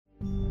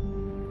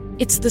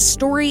It's the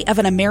story of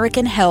an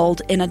American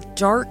held in a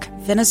dark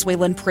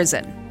Venezuelan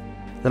prison.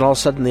 Then all of a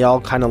sudden they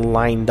all kind of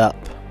lined up.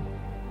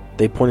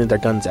 They pointed their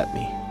guns at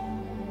me.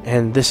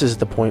 And this is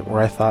the point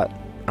where I thought,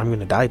 I'm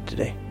going to die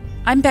today.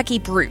 I'm Becky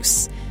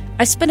Bruce.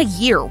 I spent a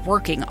year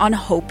working on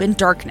Hope in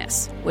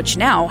Darkness, which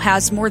now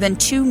has more than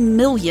 2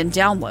 million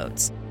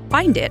downloads.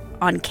 Find it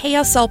on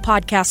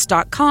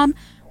kslpodcast.com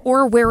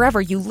or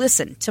wherever you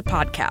listen to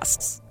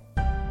podcasts.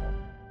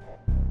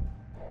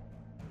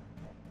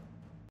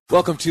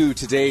 Welcome to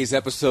today's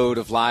episode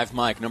of Live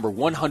Mike, number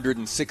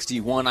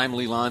 161. I'm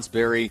Lee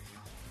Lonsberry.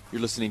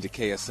 You're listening to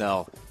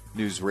KSL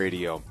News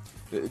Radio.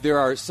 There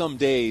are some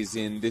days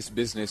in this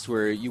business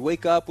where you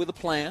wake up with a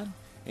plan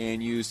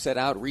and you set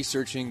out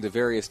researching the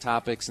various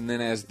topics, and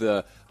then as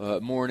the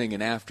morning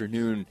and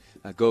afternoon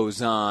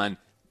goes on,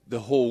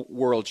 the whole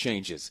world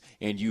changes,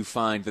 and you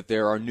find that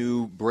there are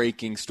new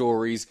breaking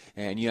stories,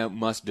 and you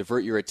must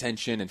divert your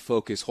attention and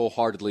focus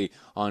wholeheartedly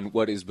on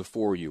what is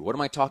before you. What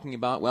am I talking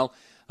about? Well,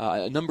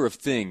 a number of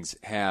things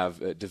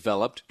have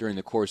developed during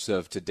the course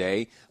of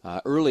today.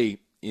 Early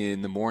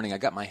in the morning, I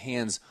got my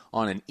hands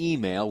on an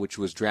email which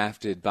was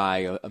drafted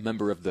by a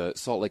member of the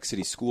Salt Lake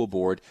City School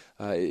Board.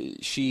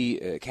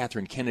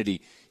 Catherine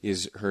Kennedy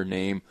is her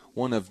name,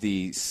 one of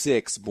the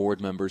 6 board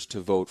members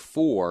to vote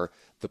for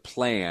the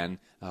plan,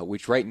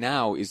 which right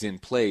now is in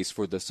place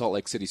for the Salt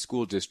Lake City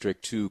School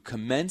District to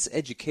commence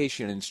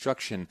education and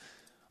instruction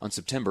on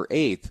September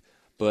 8th,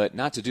 but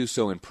not to do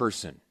so in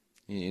person.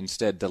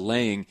 Instead,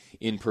 delaying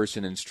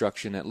in-person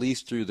instruction at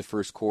least through the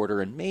first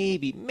quarter, and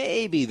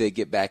maybe they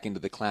get back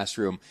into the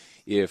classroom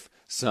if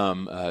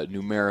some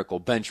numerical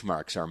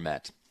benchmarks are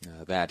met.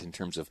 That in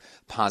terms of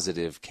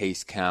positive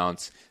case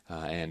counts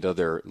and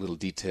other little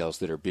details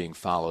that are being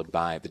followed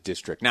by the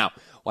district. Now,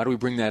 why do we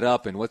bring that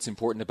up, and what's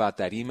important about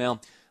that email?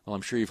 Well,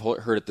 I'm sure you've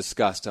heard it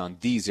discussed on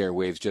these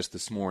airwaves just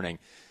this morning.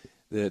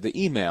 The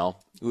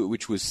email,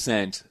 which was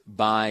sent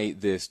by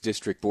this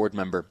district board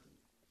member,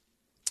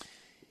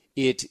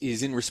 it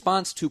is in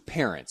response to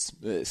parents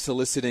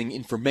soliciting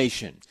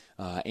information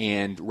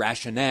and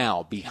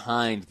rationale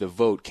behind the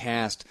vote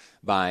cast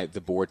by the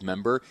board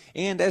member.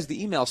 And as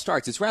the email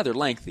starts, it's rather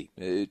lengthy.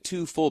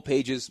 2 full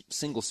pages,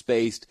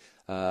 single-spaced,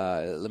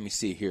 let me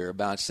see here,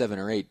 about 7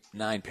 or 8,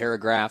 9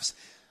 paragraphs.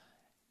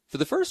 For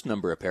the first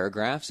number of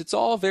paragraphs, it's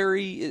all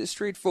very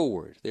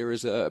straightforward. There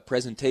is a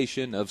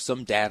presentation of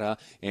some data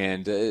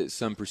and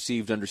some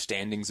perceived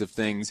understandings of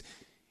things,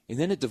 and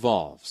then it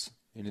devolves.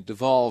 And it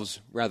devolves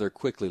rather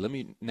quickly. Let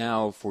me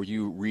now, for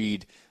you,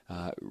 read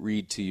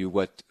to you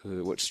what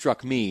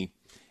struck me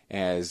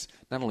as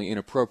not only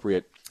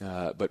inappropriate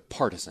but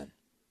partisan,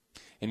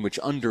 and which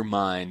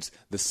undermines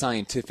the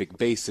scientific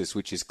basis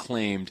which is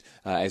claimed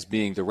as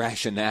being the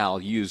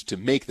rationale used to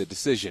make the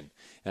decision.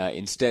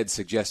 Instead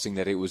suggesting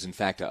that it was in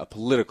fact a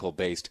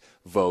political-based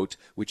vote,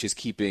 which is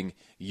keeping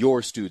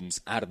your students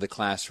out of the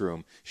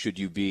classroom should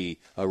you be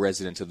a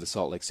resident of the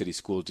Salt Lake City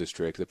School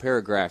District. The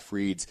paragraph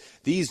reads,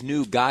 these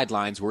new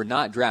guidelines were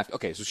not drafted.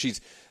 Okay, so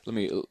let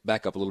me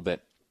back up a little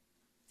bit.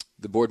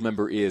 The board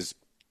member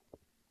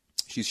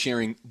she's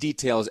sharing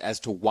details as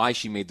to why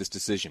she made this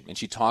decision, and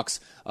she talks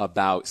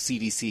about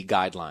CDC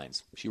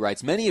guidelines. She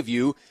writes, many of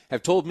you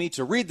have told me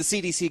to read the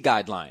CDC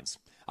guidelines.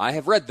 I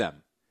have read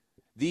them.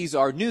 These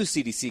are new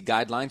CDC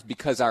guidelines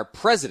because our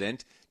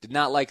president did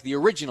not like the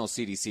original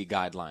CDC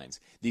guidelines.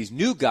 These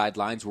new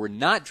guidelines were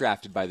not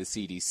drafted by the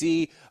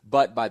CDC,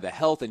 but by the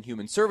Health and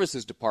Human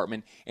Services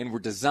Department, and were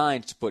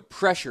designed to put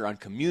pressure on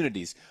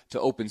communities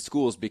to open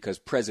schools because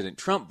President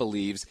Trump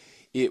believes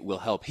it will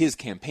help his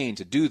campaign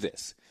to do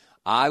this.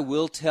 I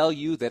will tell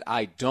you that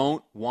I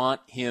don't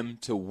want him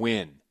to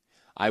win.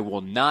 I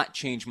will not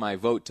change my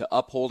vote to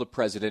uphold a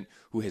president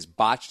who has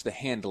botched the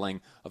handling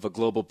of a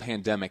global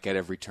pandemic at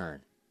every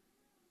turn.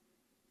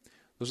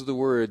 Those are the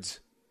words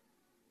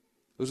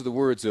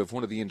of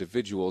one of the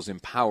individuals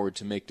empowered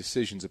to make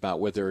decisions about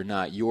whether or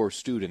not your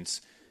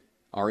students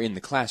are in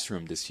the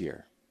classroom this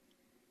year.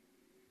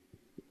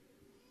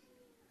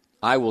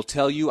 I will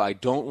tell you I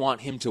don't want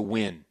him to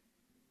win.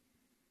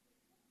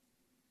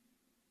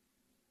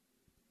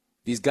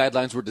 These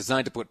guidelines were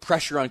designed to put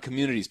pressure on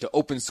communities to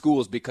open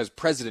schools because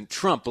President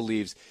Trump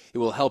believes it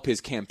will help his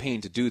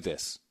campaign to do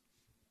this.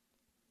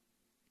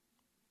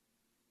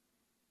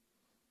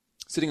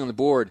 Sitting on the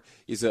board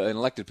is an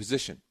elected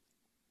position.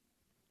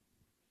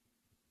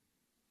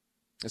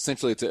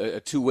 Essentially, it's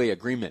a two-way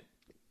agreement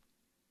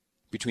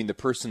between the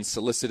person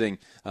soliciting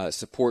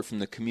support from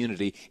the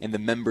community and the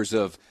members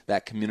of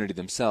that community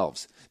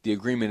themselves. The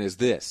agreement is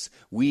this: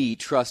 we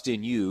trust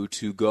in you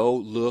to go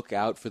look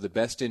out for the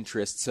best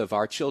interests of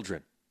our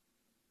children,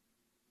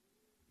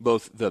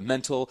 both the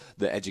mental,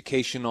 the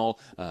educational,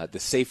 the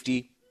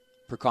safety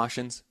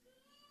precautions,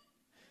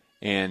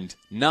 and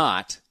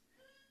not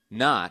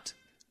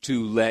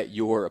to let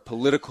your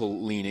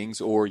political leanings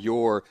or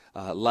your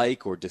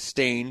like or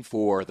disdain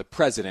for the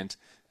president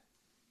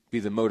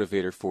be the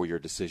motivator for your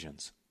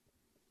decisions.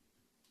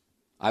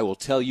 I will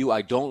tell you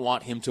I don't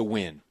want him to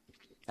win.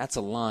 That's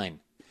a line.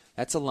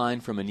 That's a line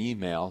from an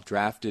email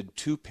drafted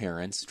to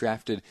parents,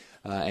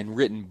 and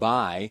written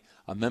by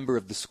a member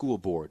of the school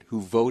board who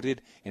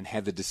voted and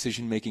had the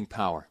decision-making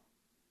power.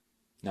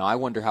 Now, I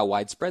wonder how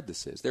widespread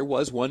this is. There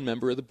was one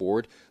member of the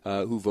board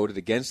who voted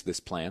against this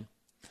plan,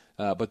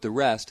 but the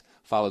rest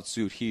followed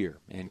suit here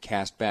and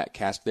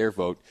cast their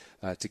vote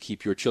to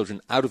keep your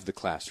children out of the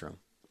classroom.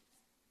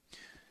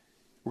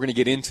 We're going to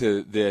get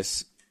into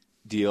this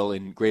deal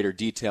in greater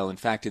detail. In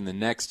fact, in the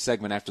next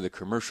segment after the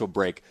commercial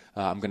break,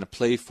 I'm going to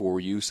play for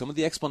you some of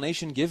the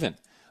explanation given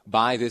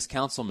by this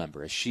council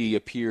member as she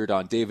appeared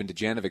on Dave and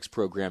Dejanovic's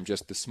program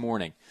just this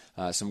morning.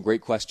 Some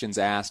great questions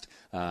asked.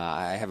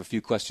 I have a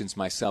few questions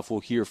myself.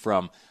 We'll hear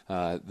from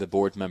the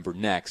board member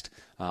next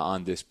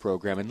on this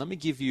program. And let me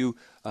give you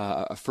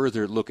a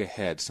further look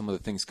ahead, some of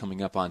the things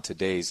coming up on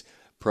today's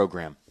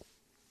program.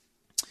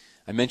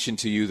 I mentioned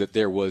to you that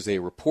there was a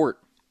report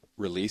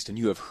released, and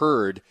you have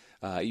heard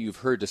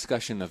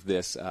discussion of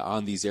this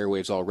on these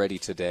airwaves already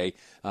today.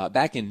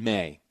 Back in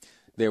May,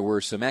 there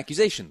were some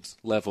accusations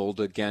leveled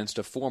against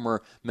a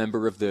former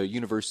member of the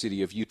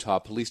University of Utah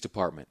Police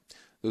Department.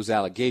 Those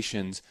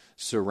allegations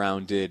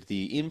surrounded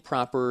the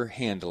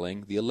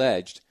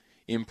alleged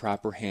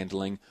improper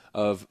handling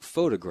of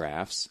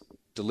photographs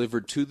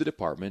delivered to the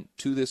department,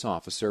 to this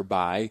officer,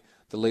 by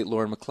the late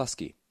Lauren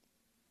McCluskey.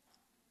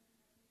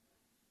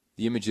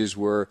 The images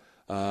were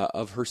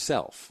of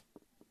herself,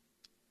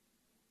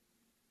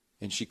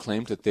 and she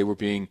claimed that they were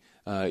being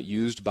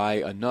used by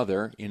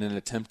another in an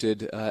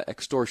attempted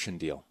extortion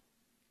deal.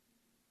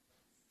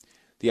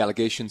 The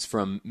allegations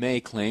from May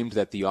claimed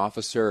that the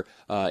officer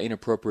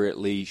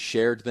inappropriately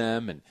shared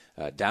them and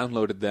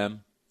downloaded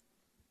them.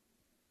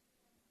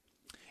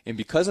 And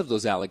because of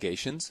those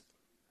allegations,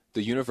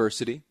 the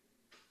university,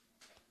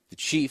 the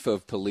chief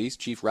of police,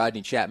 Chief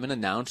Rodney Chapman,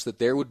 announced that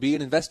there would be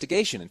an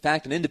investigation, in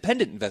fact, an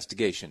independent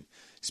investigation,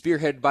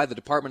 spearheaded by the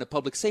Department of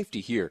Public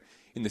Safety here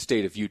in the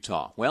state of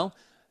Utah. Well,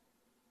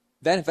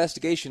 that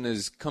investigation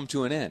has come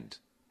to an end,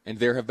 and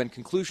there have been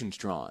conclusions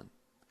drawn.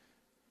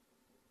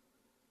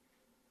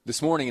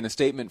 This morning, in a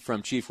statement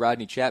from Chief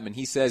Rodney Chapman,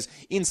 he says,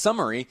 in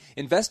summary,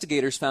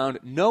 investigators found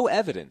no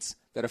evidence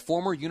that a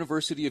former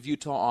University of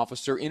Utah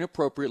officer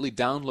inappropriately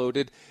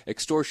downloaded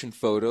extortion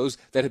photos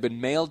that had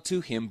been mailed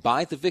to him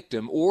by the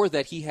victim, or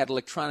that he had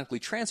electronically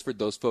transferred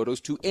those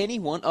photos to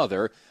anyone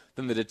other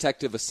than the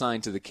detective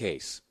assigned to the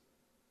case.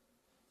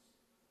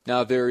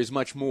 Now, there is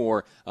much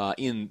more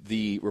in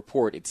the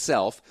report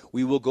itself.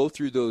 We will go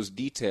through those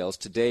details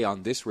today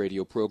on this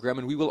radio program,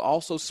 and we will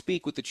also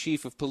speak with the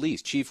Chief of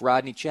Police, Chief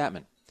Rodney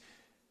Chapman,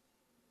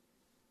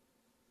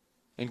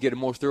 and get a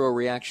more thorough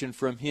reaction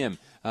from him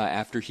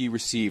after he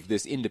received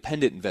this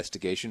independent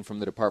investigation from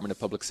the Department of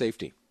Public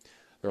Safety.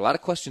 There are a lot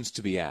of questions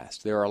to be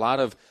asked. There are a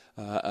lot of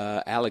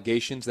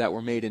allegations that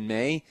were made in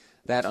May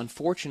that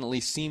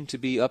unfortunately seem to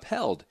be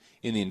upheld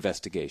in the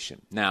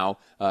investigation. Now,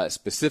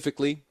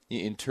 specifically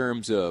in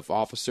terms of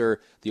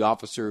the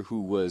officer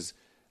who was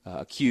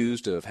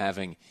accused of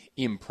having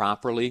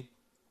improperly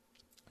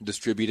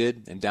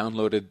distributed and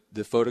downloaded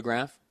the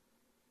photograph,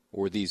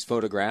 or these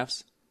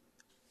photographs,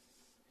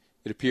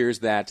 it appears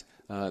that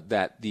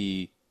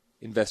the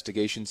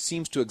investigation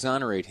seems to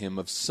exonerate him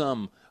of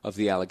some of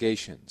the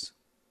allegations.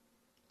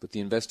 But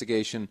the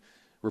investigation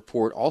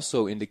report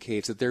also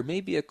indicates that there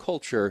may be a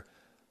culture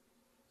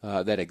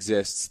that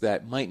exists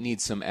that might need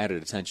some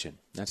added attention.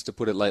 That's to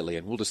put it lightly,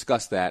 and we'll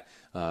discuss that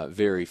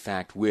very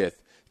fact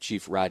with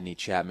Chief Rodney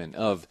Chapman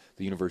of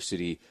the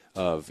University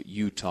of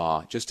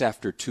Utah just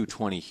after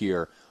 2:20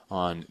 here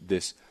on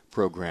this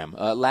program.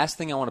 Last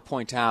thing I want to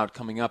point out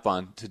coming up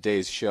on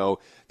today's show,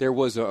 there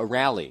was a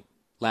rally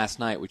last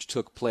night which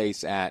took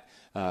place at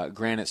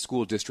Granite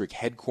School District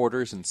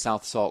headquarters in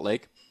South Salt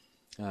Lake.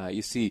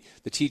 You see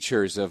the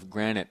teachers of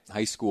Granite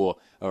High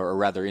School, or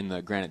rather in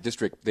the Granite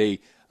District,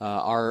 they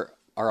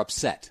are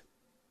upset.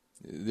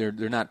 They're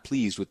not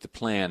pleased with the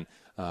plan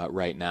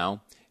right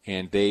now,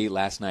 and they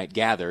last night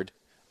gathered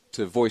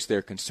to voice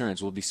their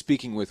concerns. We'll be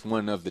speaking with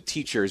one of the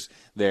teachers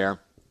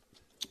there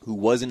who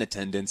was in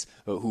attendance,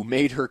 who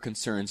made her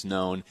concerns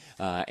known,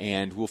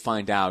 and we'll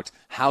find out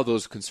how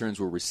those concerns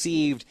were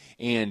received,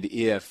 and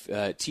if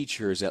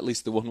teachers, at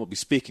least the one we'll be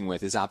speaking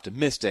with, is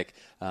optimistic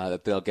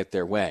that they'll get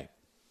their way.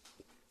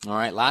 All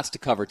right, lots to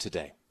cover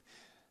today.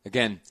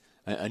 Again,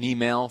 an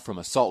email from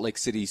a Salt Lake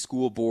City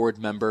school board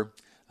member.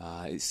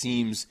 It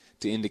seems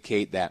to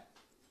indicate that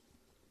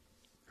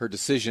her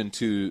decision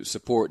to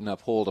support and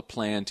uphold a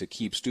plan to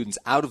keep students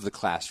out of the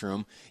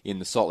classroom in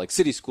the Salt Lake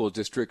City School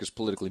District is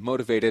politically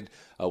motivated.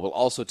 We'll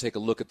also take a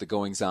look at the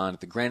goings-on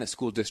at the Granite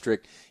School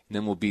District, and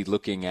then we'll be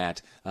looking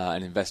at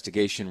an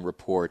investigation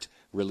report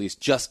released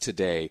just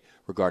today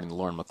regarding the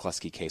Lauren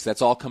McCluskey case.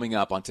 That's all coming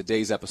up on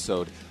today's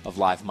episode of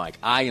Live Mike.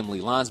 I am Lee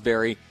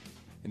Lonsberry,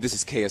 and this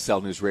is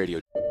KSL News Radio.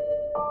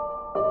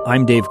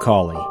 I'm Dave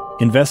Cawley,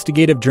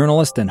 investigative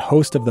journalist and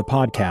host of the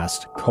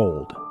podcast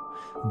Cold.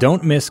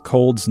 Don't miss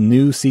Cold's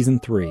new Season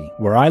 3,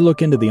 where I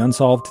look into the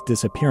unsolved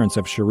disappearance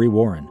of Cherie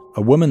Warren,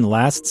 a woman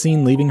last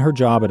seen leaving her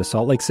job at a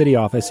Salt Lake City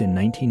office in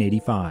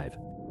 1985.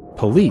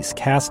 Police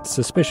cast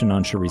suspicion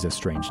on Cherie's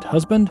estranged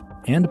husband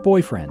and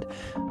boyfriend,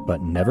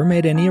 but never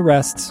made any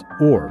arrests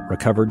or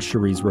recovered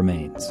Cherie's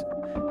remains.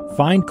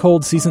 Find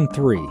Cold Season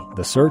 3,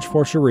 The Search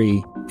for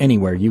Cherie,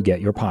 anywhere you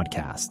get your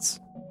podcasts.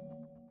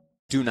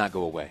 Do not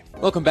go away.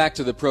 Welcome back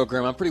to the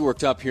program. I'm pretty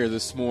worked up here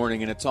this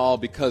morning, and it's all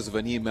because of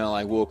an email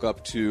I woke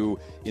up to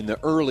in the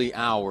early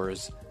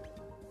hours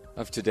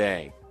of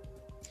today.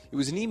 It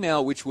was an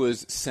email which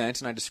was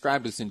sent, and I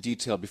described this in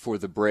detail before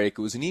the break.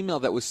 It was an email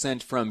that was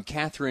sent from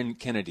Catherine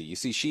Kennedy. You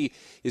see, she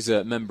is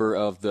a member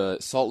of the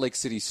Salt Lake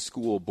City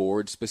School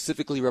Board,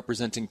 specifically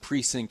representing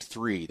Precinct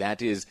 3.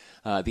 That is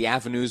the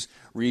Avenues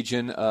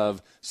region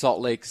of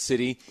Salt Lake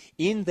City.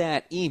 In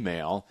that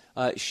email,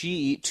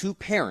 she, to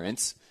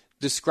parents,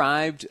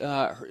 described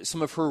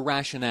some of her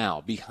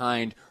rationale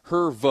behind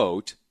her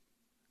vote,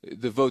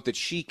 the vote that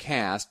she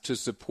cast to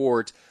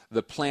support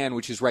the plan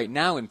which is right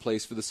now in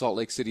place for the Salt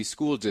Lake City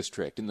School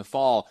District. In the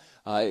fall,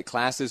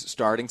 classes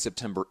starting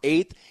September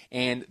 8th,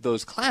 and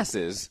those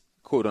classes,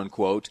 quote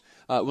unquote,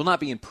 will not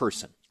be in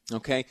person.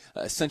 Okay,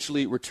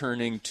 essentially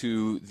returning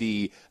to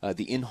the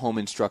in-home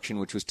instruction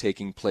which was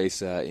taking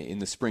place in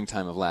the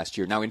springtime of last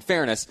year. Now, in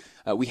fairness,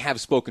 we have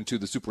spoken to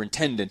the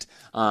superintendent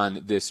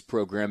on this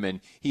program,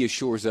 and he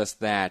assures us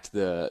that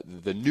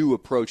the new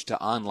approach to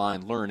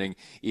online learning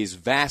is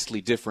vastly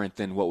different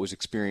than what was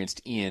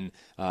experienced in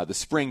the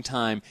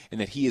springtime,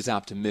 and that he is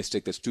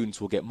optimistic that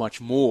students will get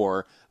much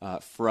more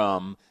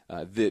from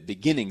the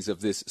beginnings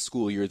of this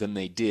school year than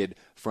they did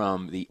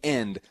from the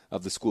end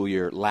of the school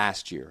year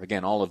last year.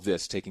 Again, all of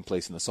this taking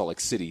place in the Salt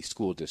Lake City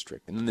School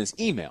District. And then this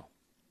email,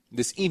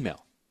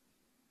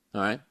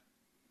 all right?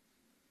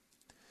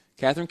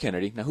 Catherine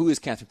Kennedy. Now, who is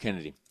Catherine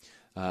Kennedy?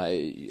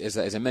 As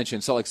I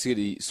mentioned, Salt Lake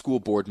City School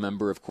Board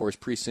member, of course,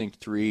 Precinct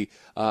 3,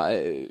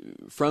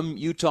 from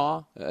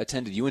Utah,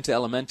 attended Uinta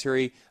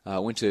Elementary,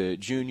 went to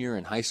junior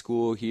and high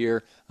school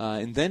here,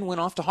 and then went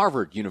off to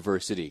Harvard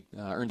University,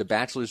 earned a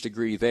bachelor's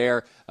degree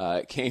there,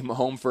 came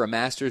home for a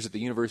master's at the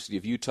University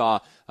of Utah,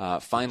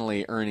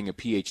 finally earning a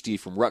PhD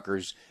from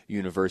Rutgers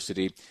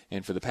University,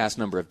 and for the past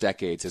number of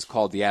decades has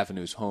called the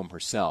Avenues home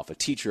herself. A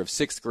teacher of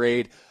 6th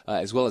grade,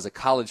 as well as a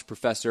college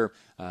professor,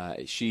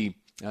 she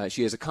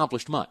has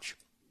accomplished much.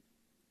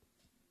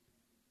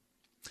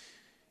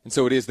 And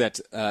so it is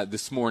that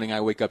this morning I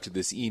wake up to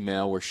this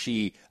email where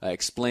she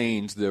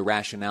explains the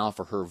rationale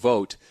for her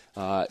vote,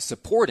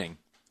 supporting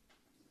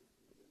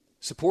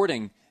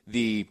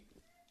the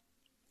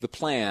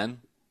plan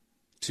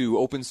to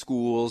open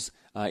schools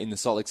in the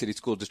Salt Lake City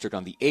School District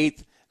on the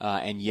 8th,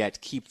 and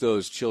yet keep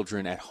those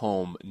children at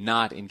home,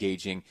 not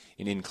engaging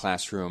in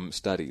classroom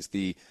studies.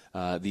 The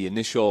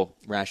initial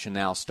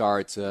rationale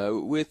starts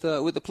with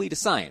a plea to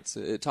science.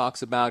 It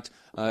talks about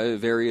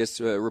various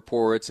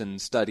reports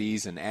and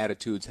studies and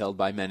attitudes held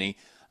by many,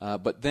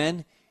 but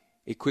then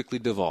it quickly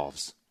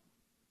devolves.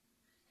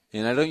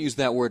 And I don't use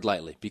that word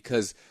lightly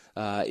because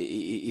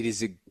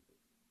it's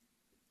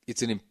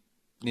an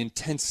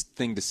intense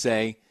thing to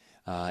say.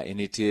 And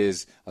it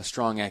is a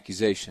strong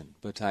accusation,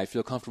 but I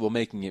feel comfortable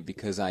making it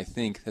because I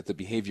think that the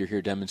behavior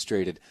here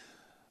demonstrated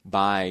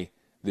by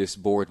this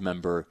board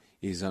member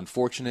is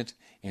unfortunate,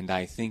 and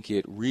I think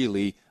it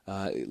really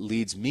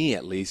leads me,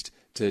 at least,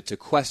 to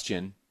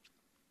question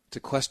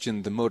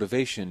the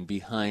motivation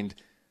behind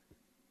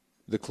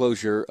the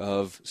closure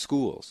of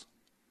schools,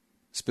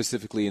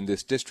 specifically in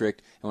this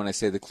district. And when I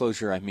say the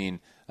closure, I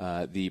mean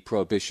the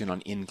prohibition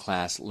on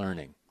in-class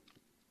learning.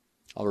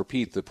 I'll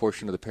repeat the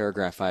portion of the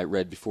paragraph I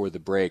read before the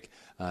break.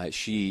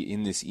 She,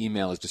 in this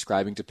email, is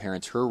describing to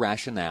parents her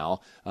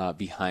rationale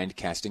behind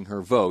casting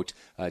her vote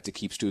to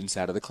keep students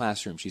out of the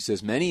classroom. She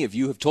says, "Many of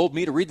you have told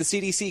me to read the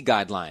CDC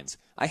guidelines.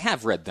 I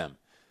have read them.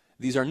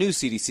 These are new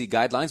CDC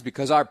guidelines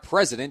because our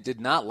president did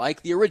not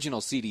like the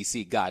original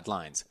CDC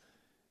guidelines.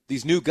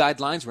 These new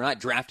guidelines were not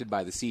drafted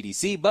by the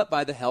CDC, but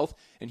by the Health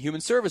and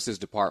Human Services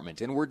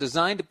Department, and were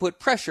designed to put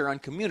pressure on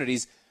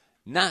communities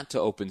not to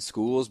open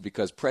schools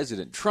because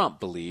President Trump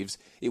believes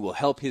it will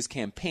help his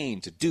campaign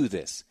to do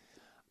this.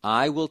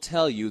 I will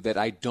tell you that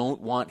I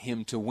don't want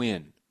him to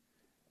win.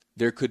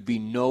 There could be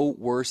no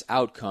worse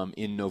outcome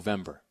in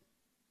November.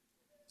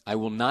 I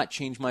will not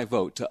change my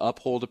vote to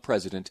uphold a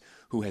president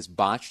who has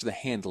botched the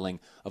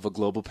handling of a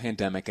global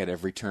pandemic at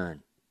every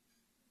turn."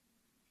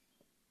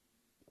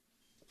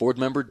 Board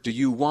member, do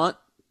you want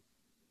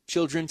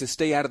children to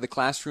stay out of the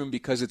classroom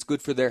because it's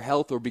good for their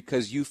health or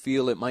because you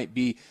feel it might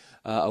be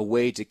a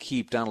way to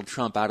keep Donald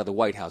Trump out of the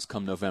White House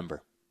come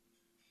November?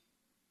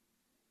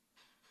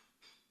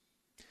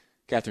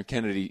 Catherine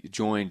Kennedy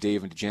joined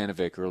Dave and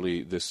Dejanovic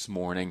early this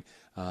morning,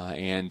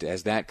 and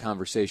as that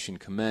conversation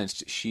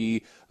commenced,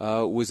 she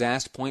was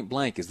asked point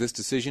blank, is this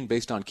decision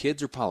based on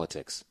kids or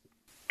politics?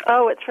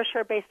 Oh, it's for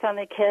sure based on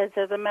the kids.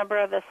 As a member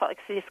of the Salt Lake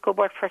City School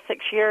Board for 6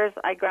 years,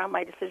 I ground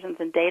my decisions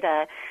in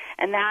data,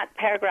 and that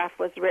paragraph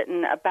was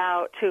written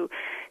about to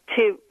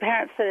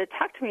parents that had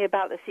talked to me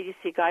about the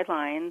CDC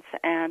guidelines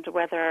and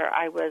whether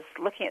I was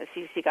looking at the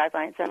CDC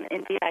guidelines, and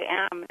indeed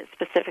I am,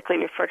 specifically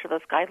refer to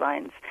those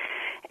guidelines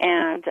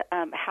and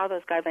how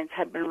those guidelines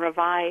had been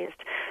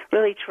revised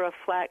really to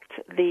reflect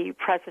the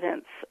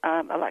president's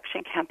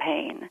election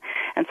campaign.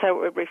 And so I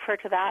would refer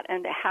to that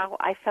and how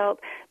I felt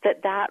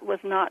that that was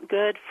not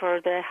good for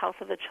the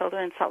health of the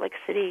children in Salt Lake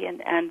City,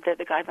 and that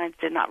the guidelines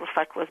did not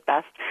reflect what was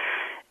best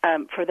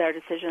for their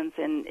decisions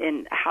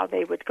in how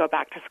they would go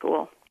back to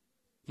school.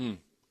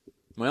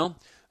 Well,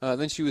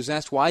 then she was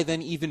asked, why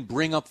then even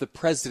bring up the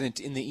president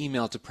in the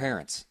email to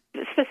parents?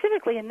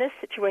 Specifically in this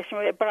situation,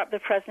 we brought up the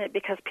president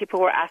because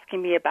people were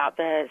asking me about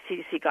the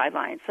CDC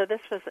guidelines. So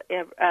this was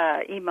an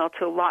email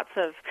to lots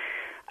of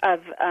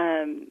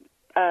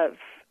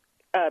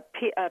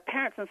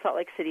parents in Salt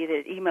Lake City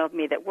that emailed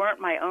me that weren't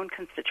my own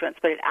constituents,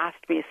 but had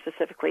asked me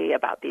specifically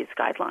about these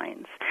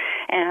guidelines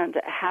and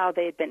how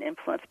they had been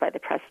influenced by the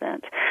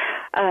president.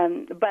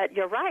 But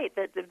you're right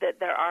that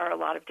there are a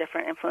lot of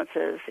different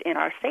influences in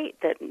our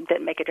state that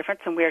make a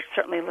difference, and we're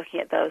certainly looking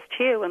at those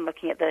too, and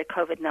looking at the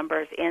COVID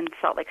numbers in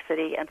Salt Lake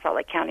City and Salt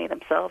Lake County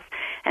themselves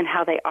and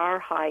how they are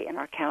high in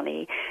our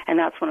county. And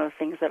that's one of the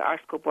things that our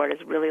school board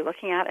is really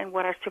looking at and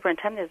what our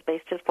superintendent has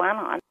based his plan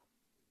on.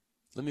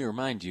 Let me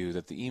remind you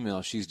that the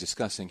email she's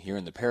discussing here,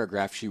 in the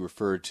paragraph she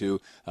referred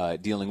to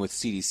dealing with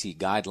CDC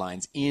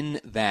guidelines,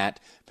 in that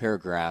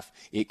paragraph,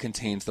 it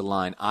contains the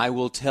line, "I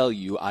will tell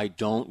you I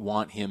don't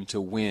want him to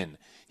win."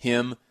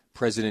 Him,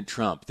 President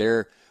Trump.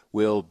 There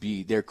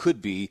could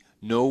be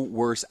no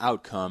worse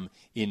outcome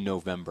in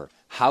November.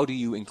 How do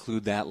you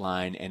include that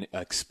line and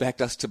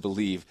expect us to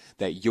believe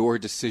that your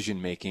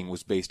decision-making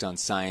was based on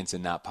science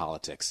and not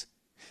politics?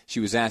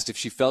 She was asked if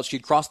she felt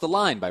she'd crossed the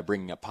line by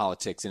bringing up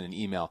politics in an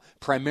email,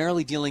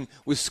 primarily dealing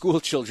with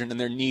school children and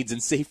their needs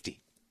and safety.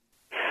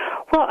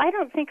 Well, I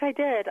don't think I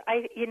did.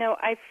 I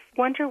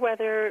wonder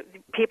whether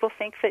people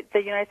think that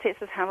the United States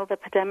has handled this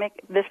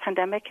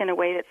pandemic in a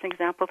way that's an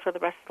example for the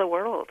rest of the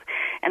world.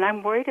 And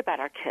I'm worried about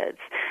our kids.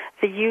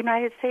 The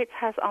United States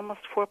has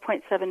almost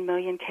 4.7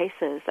 million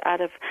cases out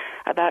of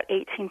about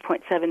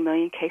 18.7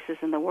 million cases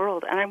in the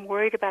world. And I'm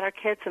worried about our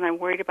kids, and I'm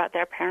worried about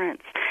their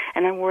parents,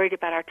 and I'm worried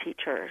about our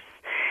teachers.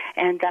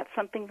 And that's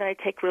something that I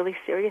take really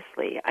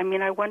seriously. I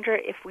mean, I wonder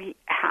if we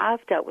have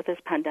dealt with this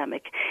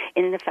pandemic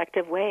in an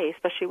effective way,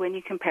 especially when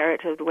you compare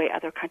it to the way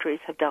other countries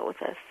have dealt with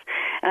this.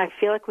 And I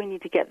feel like we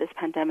need to get this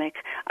pandemic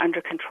under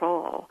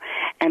control.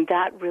 And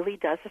that really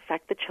does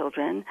affect the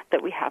children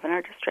that we have in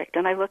our district.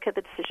 And I look at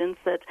the decisions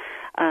that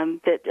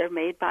are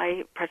made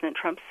by President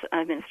Trump's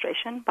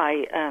administration,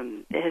 by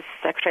his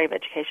Secretary of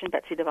Education,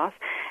 Betsy DeVos,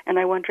 and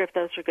I wonder if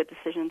those are good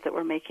decisions that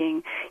we're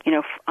making,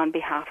 on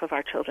behalf of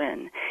our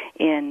children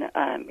in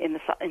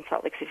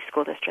Salt Lake City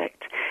School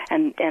District.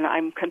 And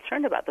I'm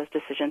concerned about those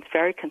decisions,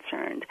 very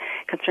concerned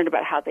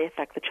about how they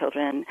affect the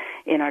children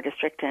in our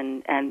district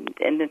and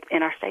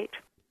in our state.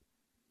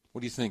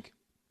 What do you think?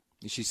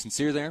 Is she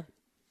sincere there?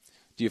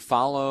 Do you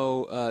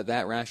follow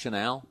that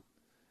rationale?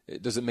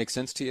 Does it make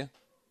sense to you?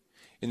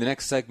 In the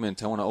next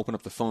segment, I want to open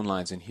up the phone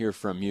lines and hear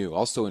from you.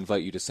 Also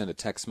invite you to send a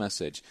text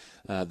message.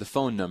 The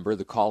phone number,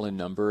 the call-in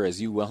number,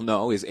 as you well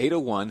know, is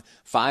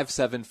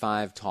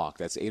 801-575-TALK.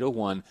 That's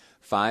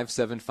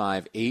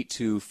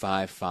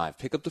 801-575-8255.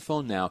 Pick up the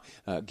phone now.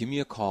 Give me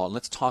a call, and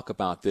let's talk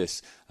about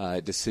this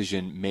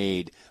decision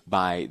made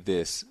by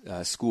this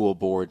school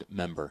board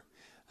member,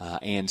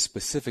 and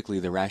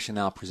specifically the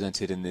rationale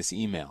presented in this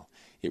email.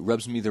 It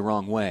rubs me the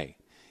wrong way.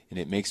 And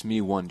it makes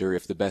me wonder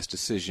if the best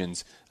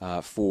decisions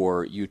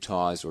for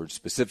Utah's, or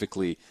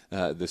specifically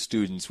the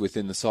students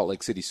within the Salt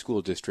Lake City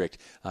School District,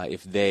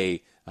 if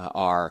they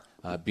are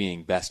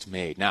being best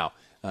made. Now,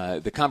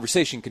 the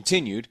conversation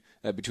continued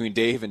between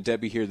Dave and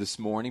Debbie here this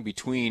morning,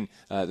 between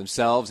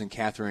themselves and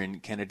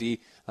Catherine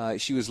Kennedy.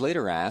 She was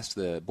later asked,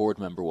 the board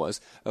member was,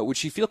 would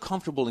she feel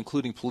comfortable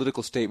including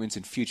political statements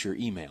in future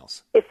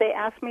emails? If they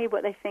ask me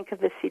what I think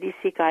of the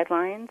CDC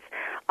guidelines,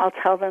 I'll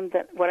tell them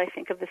that what I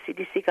think of the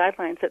CDC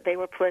guidelines, that they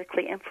were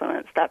politically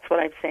influenced. That's what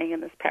I'm saying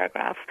in this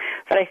paragraph,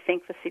 that I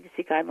think the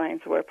CDC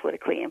guidelines were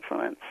politically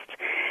influenced.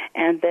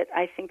 And that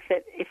I think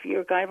that if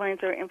your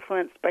guidelines are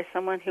influenced by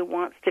someone who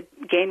wants to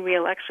gain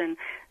re-election,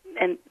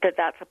 and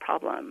that's a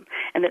problem,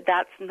 and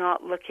that's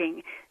not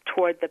looking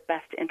toward the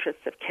best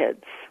interests of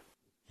kids.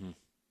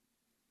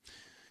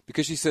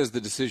 Because she says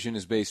the decision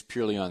is based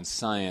purely on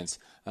science,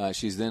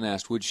 she's then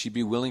asked, would she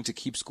be willing to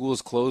keep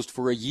schools closed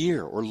for a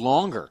year or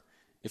longer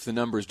if the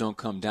numbers don't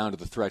come down to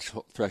the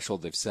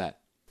threshold they've set?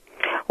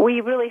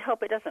 We really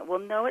hope it doesn't. We'll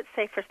know it's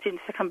safe for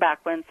students to come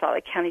back when Salt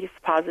Lake County's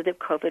positive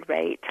COVID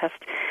rate, test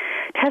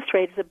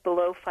rate is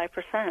below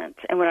 5%,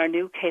 and when our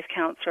new case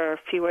counts are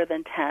fewer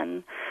than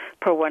 10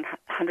 per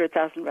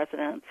 100,000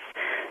 residents.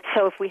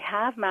 So if we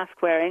have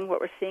mask wearing,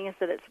 what we're seeing is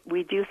that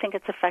we do think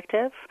it's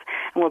effective,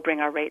 and we'll bring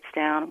our rates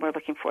down. We're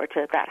looking forward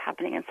to that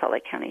happening in Salt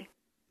Lake County.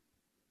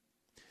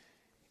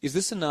 Is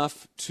this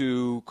enough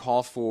to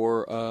call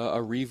for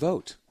a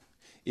revote?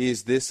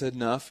 Is this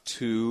enough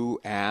to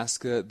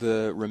ask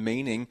the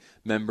remaining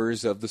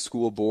members of the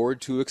school board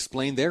to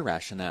explain their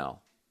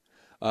rationale?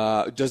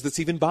 Does this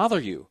even bother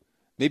you?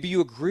 Maybe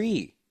you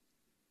agree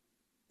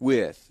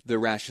with the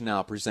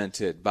rationale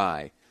presented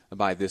by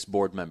this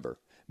board member.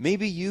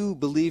 Maybe you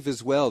believe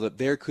as well that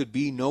there could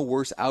be no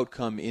worse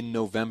outcome in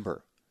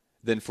November.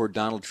 than for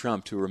Donald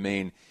Trump to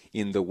remain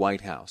in the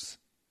White House.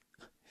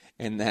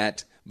 And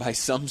that, by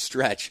some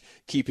stretch,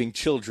 keeping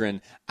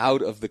children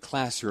out of the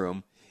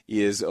classroom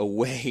is a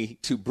way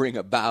to bring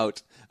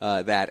about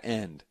that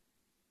end.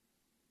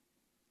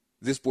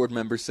 This board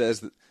member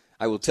says that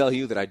I will tell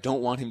you that I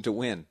don't want him to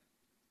win.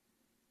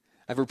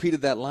 I've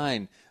repeated that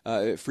line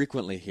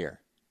frequently here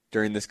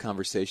during this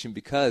conversation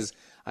because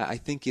I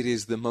think it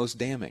is the most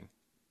damning.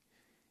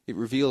 It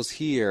reveals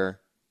here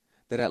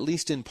that at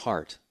least in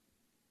part,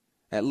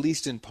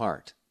 the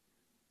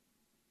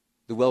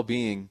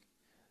well-being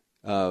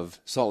of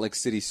Salt Lake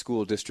City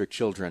School District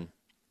children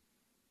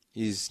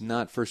is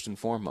not first and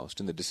foremost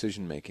in the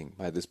decision-making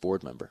by this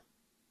board member.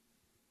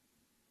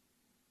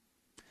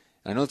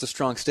 And I know it's a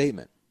strong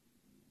statement,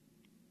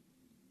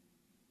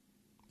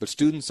 but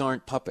students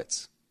aren't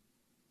puppets.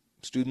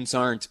 Students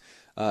aren't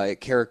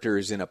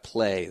characters in a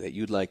play that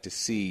you'd like to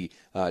see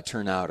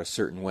turn out a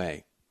certain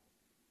way.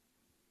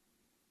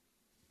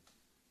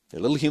 They're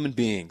little human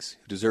beings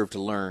who deserve to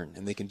learn,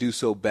 and they can do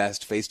so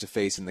best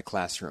face-to-face in the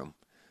classroom.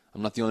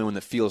 I'm not the only one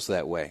that feels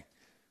that way.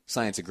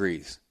 Science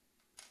agrees.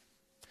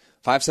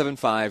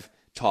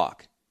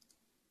 575-TALK.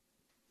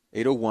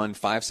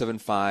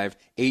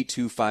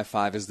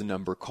 801-575-8255 is the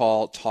number.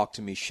 Call, talk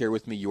to me, share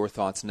with me your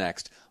thoughts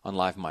next on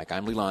Live Mike.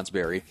 I'm Lee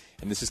Lonsberry,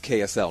 and this is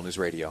KSL News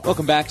Radio.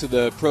 Welcome back to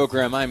the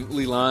program. I'm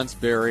Lee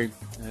Lonsberry.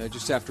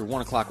 Just after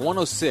 1 o'clock,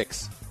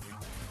 1:06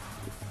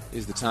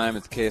 is the time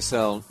at the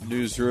KSL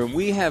newsroom.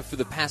 We have, for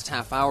the past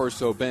half hour or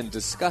so, been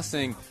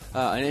discussing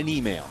an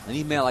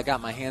email I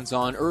got my hands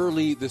on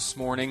early this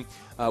morning,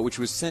 which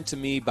was sent to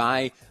me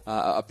by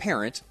a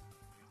parent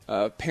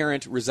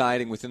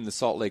residing within the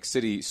Salt Lake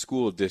City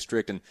School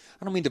District. And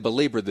I don't mean to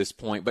belabor this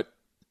point, but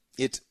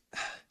it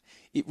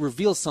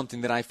reveals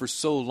something that I for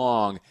so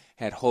long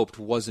had hoped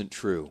wasn't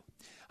true.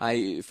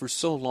 I for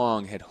so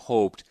long had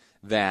hoped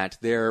that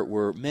there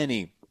were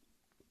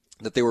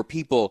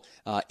people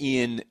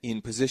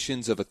in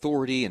positions of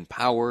authority and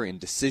power and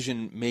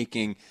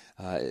decision-making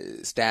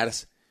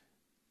status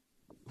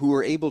who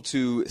were able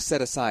to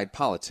set aside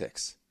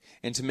politics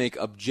and to make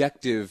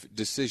objective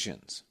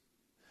decisions.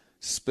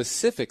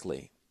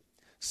 Specifically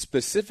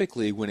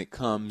when it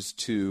comes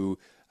to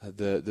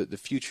the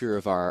future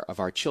of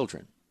our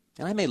children.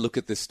 And I may look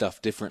at this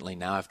stuff differently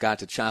now. I've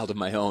got a child of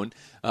my own,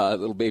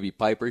 little baby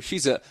Piper.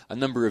 She's a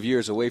number of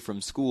years away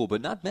from school,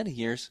 but not many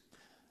years.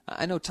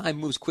 I know time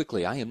moves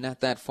quickly. I am not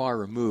that far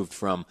removed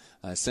from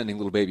sending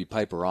little baby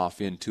Piper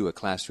off into a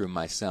classroom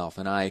myself,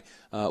 and I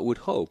would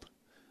hope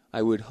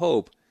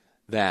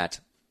that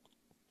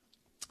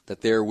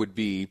there would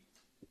be.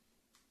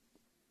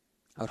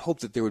 I would hope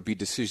that there would be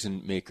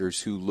decision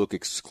makers who look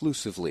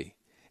exclusively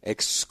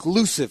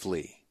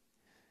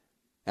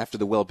after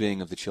the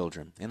well-being of the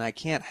children. And I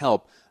can't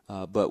help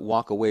but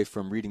walk away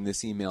from reading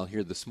this email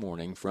here this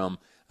morning from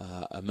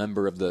a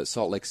member of the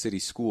Salt Lake City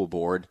School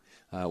Board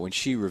when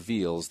she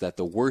reveals that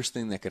the worst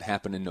thing that could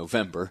happen in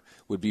November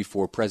would be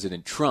for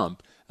President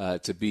Trump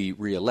to be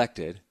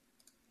reelected,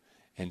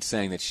 and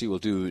saying that she will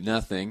do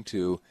nothing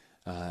to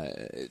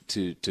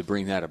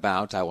bring that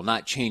about. I will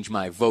not change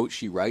my vote,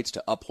 she writes,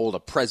 to uphold a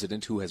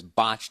president who has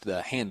botched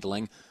the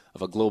handling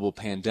of a global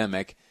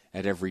pandemic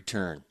at every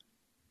turn.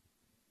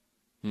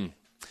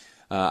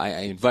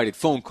 I invited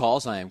phone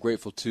calls. I am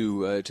grateful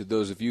to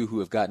those of you who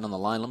have gotten on the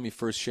line. Let me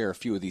first share a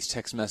few of these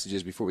text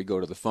messages before we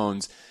go to the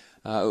phones.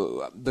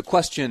 The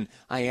question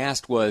I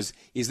asked was,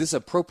 is this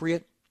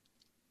appropriate?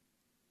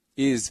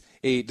 Is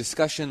a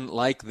discussion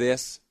like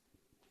this,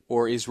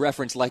 or is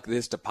reference like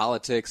this to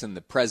politics and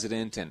the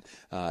president and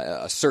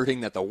asserting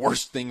that the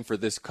worst thing for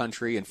this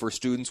country and for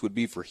students would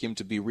be for him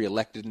to be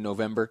reelected in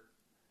November,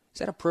 is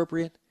that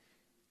appropriate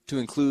to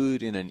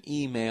include in an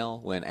email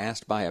when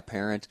asked by a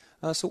parent?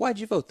 So why did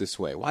you vote this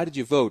way? Why did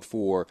you vote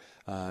for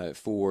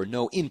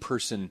no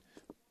in-person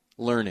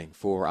learning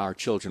for our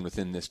children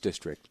within this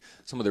district?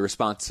 Some of the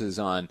responses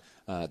on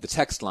the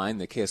text line,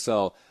 the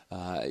KSL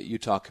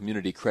Utah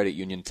Community Credit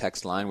Union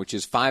text line, which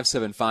is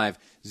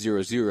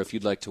 57500 if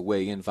you'd like to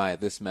weigh in via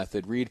this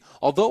method. Read,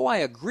 although I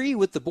agree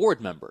with the board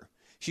member,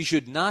 she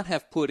should not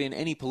have put in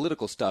any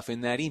political stuff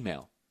in that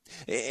email.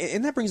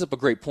 And that brings up a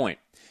great point.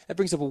 That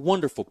brings up a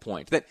wonderful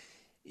point, that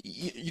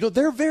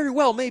there very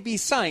well may be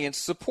science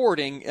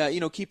supporting,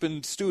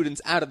 keeping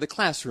students out of the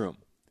classroom.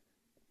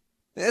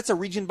 That's a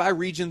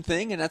region-by-region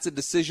thing, and that's a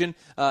decision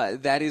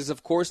that is,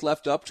 of course,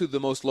 left up to the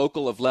most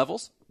local of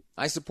levels.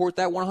 I support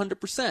that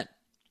 100%.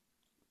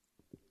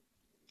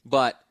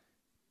 But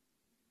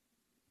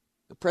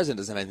the president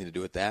doesn't have anything to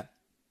do with that.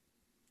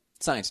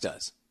 Science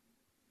does.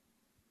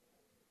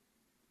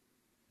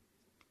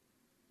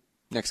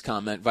 Next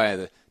comment via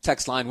the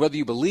text line, whether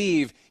you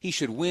believe he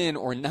should win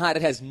or not,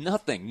 it has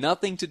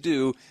nothing to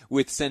do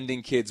with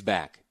sending kids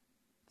back.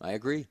 I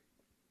agree.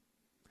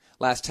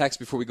 Last text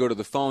before we go to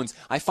the phones,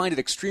 I find it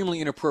extremely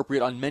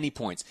inappropriate on many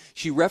points.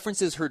 She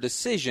references her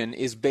decision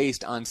is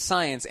based on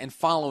science and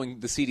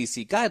following the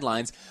CDC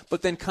guidelines,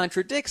 but then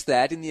contradicts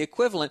that in the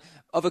equivalent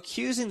of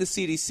accusing the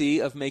CDC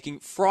of making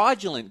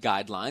fraudulent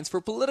guidelines for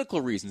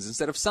political reasons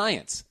instead of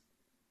science.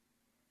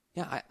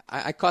 Yeah,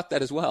 I caught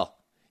that as well.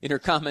 In her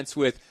comments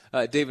with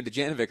David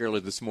Dujanovic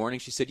earlier this morning,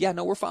 she said, yeah,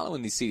 no, we're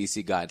following these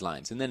CDC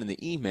guidelines. And then in the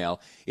email,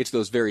 it's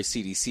those very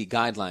CDC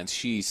guidelines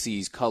she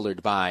sees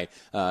colored by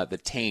the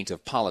taint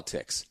of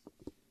politics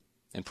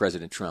and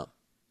President Trump.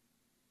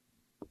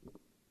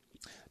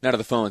 Now to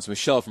the phones.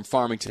 Michelle from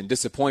Farmington,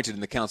 disappointed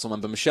in the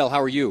councilman. But Michelle,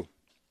 how are you?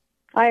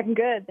 I'm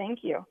good,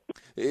 thank you.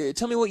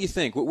 Tell me what you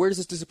think. Where does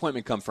this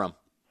disappointment come from?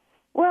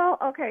 Well,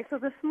 okay, so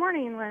this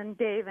morning when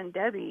Dave and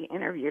Debbie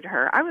interviewed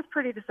her, I was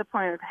pretty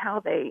disappointed with how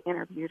they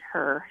interviewed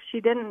her.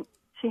 She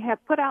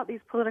had put out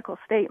these political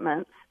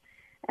statements,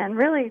 and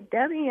really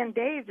Debbie and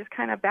Dave just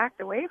kind of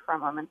backed away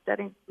from them instead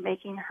of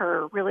making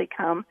her really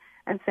come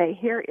and say,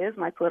 here is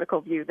my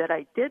political view that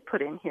I did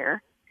put in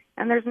here,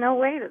 and there's no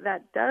way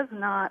that does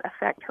not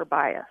affect her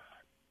bias.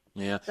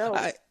 Yeah. So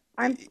I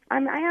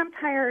am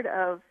tired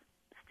of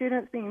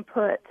students being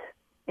put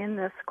in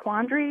this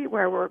quandary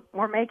where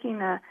we're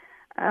making a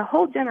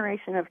whole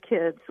generation of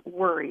kids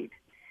worried.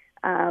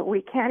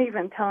 We can't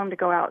even tell them to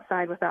go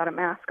outside without a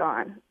mask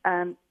on,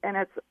 and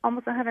it's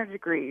almost 100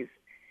 degrees.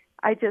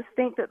 I just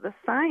think that the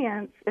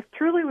science, if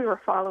truly we were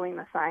following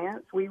the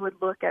science, we would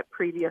look at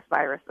previous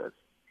viruses.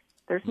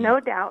 There's no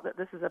doubt that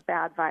this is a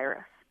bad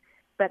virus,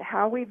 but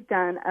how we've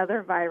done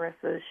other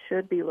viruses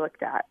should be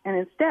looked at. And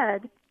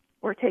instead,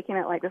 we're taking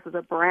it like this is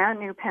a brand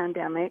new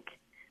pandemic.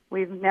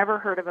 We've never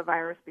heard of a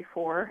virus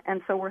before,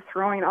 and so we're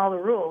throwing all the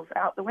rules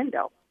out the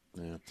window.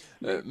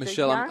 Yeah.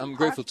 Michelle, I'm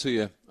grateful to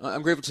you.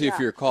 I'm grateful to you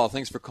for your call.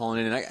 Thanks for calling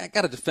in. And I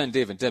got to defend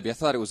Dave and Debbie. I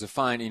thought it was a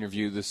fine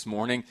interview this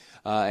morning,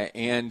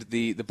 and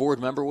the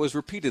board member was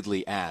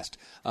repeatedly asked,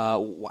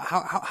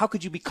 how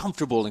could you be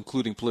comfortable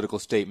including political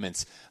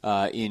statements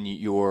in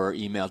your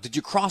email? Did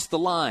you cross the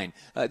line?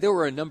 There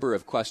were a number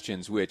of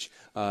questions which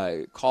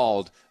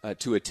called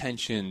to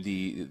attention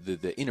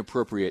the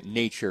inappropriate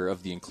nature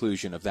of the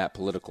inclusion of that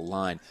political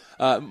line.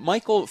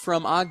 Michael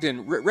from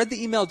Ogden read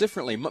the email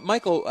differently.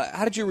 Michael,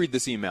 how did you read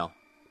this email?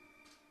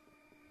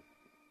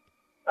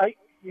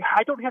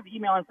 I don't have the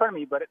email in front of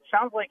me, but it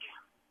sounds like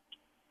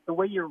the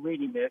way you're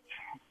reading it,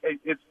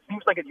 it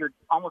seems like you're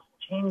almost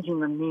changing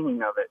the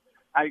meaning of it.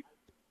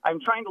 I'm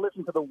trying to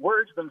listen to the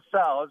words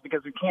themselves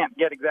because we can't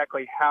get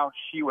exactly how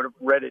she would have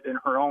read it in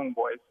her own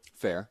voice.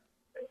 Fair.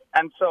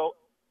 And so,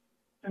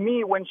 to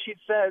me, when she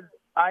says,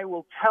 "I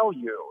will tell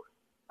you,"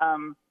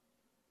 to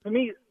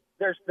me,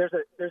 there's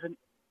an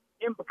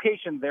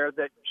implication there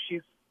that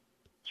she's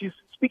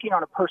speaking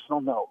on a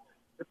personal note.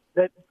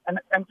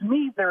 And to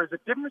me, there is a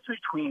difference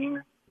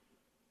between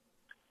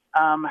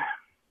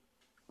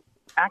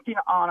acting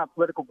on a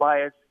political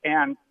bias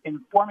and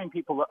informing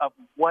people of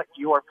what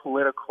your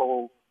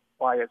political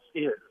bias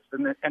is,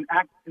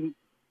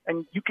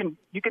 and you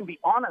can be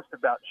honest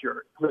about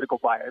your political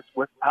bias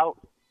without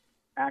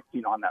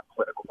acting on that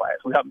political bias,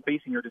 without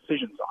basing your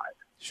decisions on it.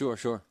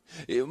 Sure.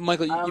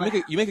 Michael,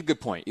 you make a good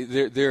point.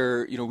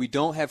 We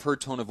don't have her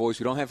tone of voice,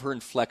 we don't have her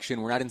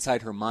inflection, we're not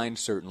inside her mind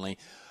certainly,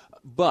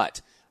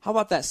 but how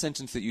about that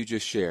sentence that you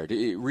just shared?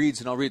 It reads,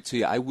 and I'll read it to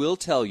you, "I will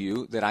tell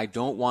you that I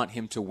don't want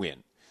him to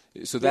win."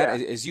 So that,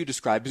 as you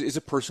described, is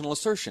a personal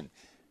assertion.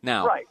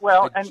 Now, right.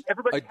 Well, and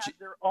everybody has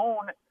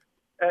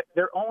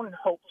their own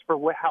hopes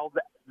for how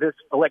this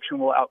election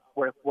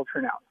will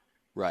turn out.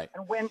 Right.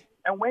 And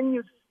when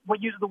you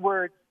use the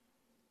words,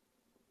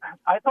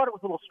 I thought it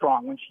was a little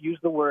strong when she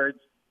used the words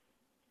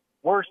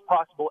 "worst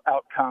possible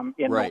outcome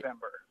in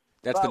November."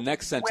 That's the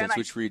next sentence,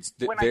 which reads,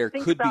 there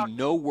could be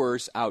no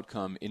worse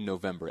outcome in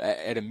November.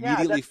 It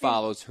immediately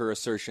follows her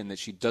assertion that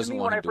she doesn't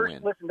want him to win. When I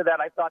first listened to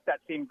that, I thought that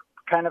seemed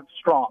kind of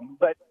strong.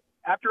 But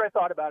after I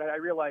thought about it, I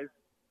realized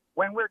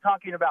when we're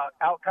talking about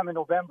outcome in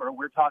November,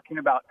 we're talking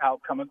about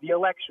outcome of the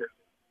election.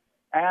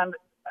 And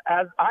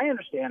as I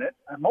understand it,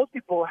 most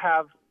people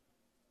have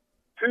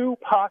two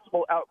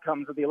possible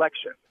outcomes of the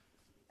election.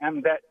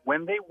 And that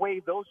when they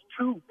weigh those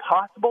two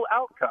possible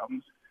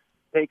outcomes,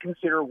 they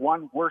consider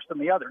one worse than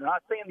the other. They're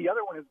not saying the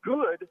other one is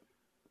good.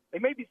 They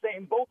may be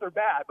saying both are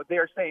bad, but they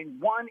are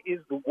saying one is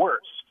the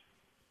worst.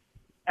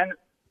 And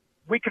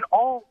we're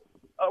all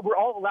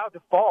allowed to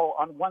fall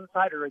on one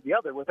side or the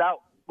other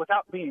without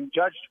being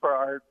judged for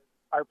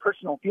our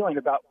personal feeling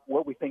about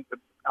what we think the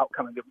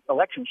outcome of the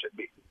election should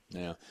be.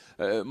 Yeah,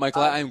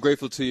 Michael, I am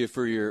grateful to you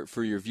for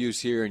your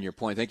views here and your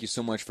point. Thank you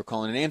so much for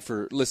calling in and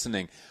for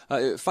listening.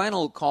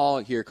 Final call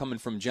here coming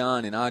from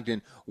John in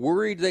Ogden.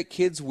 Worried that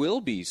kids will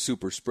be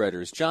super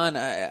spreaders. John,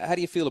 how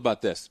do you feel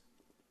about this?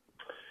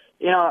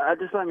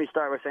 Just let me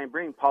start by saying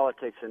bringing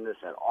politics in this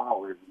at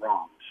all is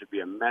wrong. It should be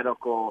a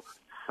medical,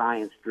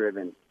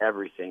 science-driven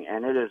everything,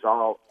 and it is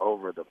all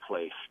over the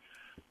place.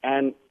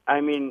 And,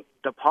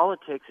 the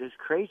politics is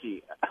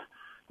crazy.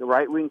 The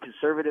right-wing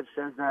conservative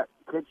says that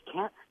kids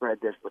can't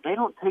spread this, but they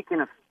don't take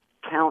into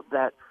account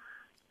that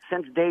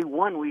since day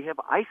one we have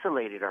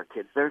isolated our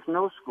kids. There's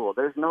no school.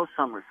 There's no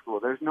summer school.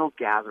 There's no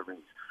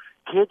gatherings.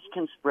 Kids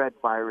can spread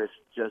virus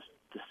just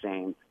the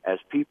same as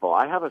people.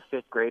 I have a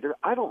 5th grader.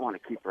 I don't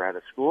want to keep her out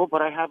of school,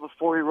 but I have a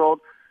 4-year-old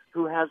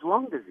who has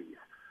lung disease.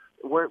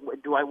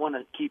 Do I want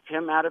to keep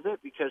him out of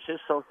it because his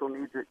social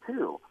needs it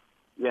too?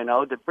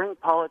 To bring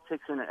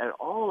politics in at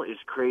all is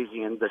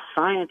crazy, and the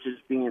science is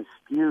being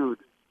skewed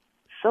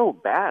so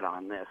bad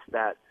on this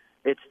that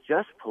it's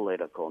just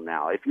political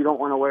now. If you don't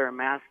want to wear a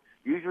mask,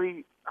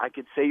 usually I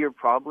could say you're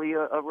probably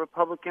a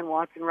Republican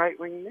watching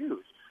right-wing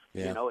news.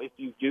 Yeah. You know, if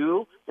you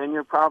do, then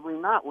you're probably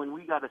not. When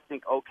we got to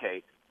think,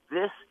 okay,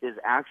 this is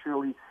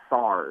actually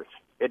SARS.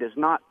 It is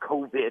not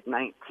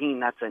COVID-19.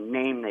 That's a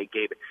name they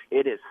gave it.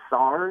 It is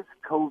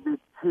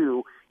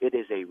SARS-CoV-2. It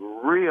is a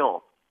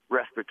real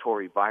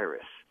respiratory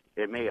virus.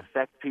 It may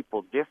affect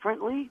people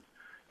differently,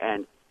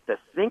 and to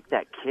think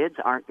that kids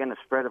aren't going to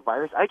spread a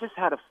virus. I just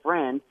had a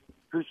friend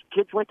whose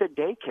kids went to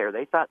daycare.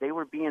 They thought they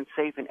were being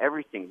safe and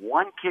everything.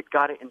 One kid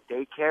got it in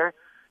daycare.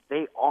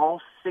 They all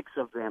 6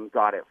 of them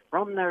got it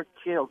from their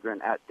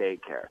children at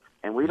daycare.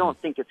 And we don't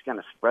think it's going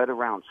to spread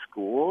around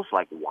schools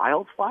like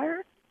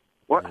wildfire?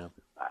 Yeah.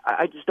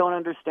 I just don't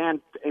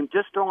understand. And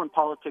just throwing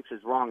politics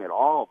is wrong at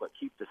all, but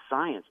keep the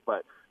science.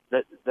 But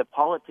the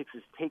politics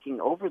is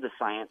taking over the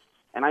science,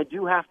 and I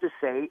do have to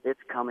say it's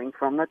coming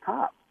from the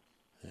top.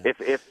 Yeah.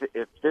 If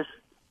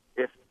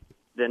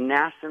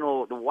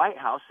the White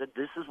House said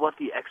this is what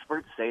the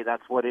experts say,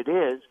 that's what it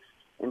is,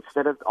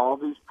 instead of all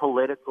these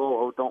political,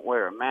 oh, don't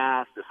wear a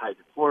mask, this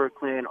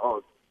hydrochloroquine,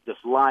 oh, this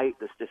light,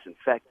 this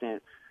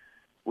disinfectant.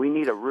 We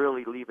need to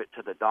really leave it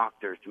to the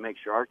doctors to make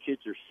sure our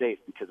kids are safe,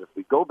 because if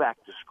we go back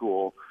to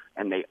school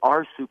and they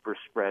are super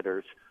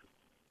spreaders,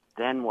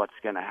 then what's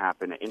going to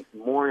happen?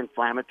 More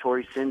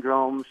inflammatory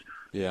syndromes.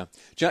 Yeah.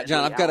 John,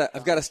 I've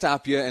got to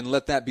stop you and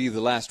let that be the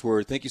last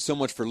word. Thank you so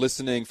much for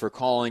listening, for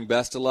calling.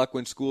 Best of luck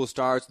when school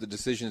starts, the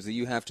decisions that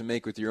you have to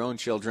make with your own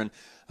children,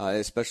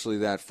 especially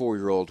that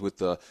 4-year-old with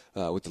the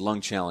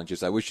lung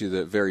challenges. I wish you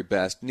the very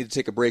best. We need to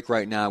take a break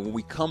right now. When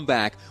we come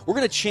back, we're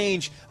going to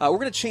change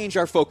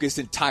our focus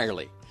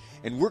entirely.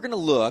 And we're going to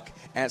look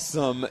at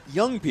some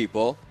young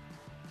people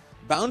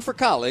bound for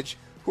college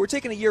who are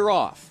taking a year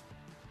off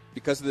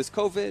because of this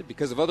COVID,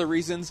 because of other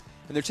reasons,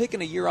 and they're taking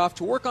a year off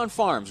to work on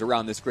farms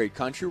around this great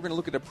country. We're going to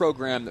look at a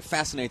program that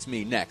fascinates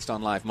me next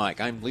on Live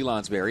Mike. I'm Lee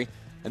Lonsberry,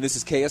 and this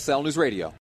is KSL News Radio.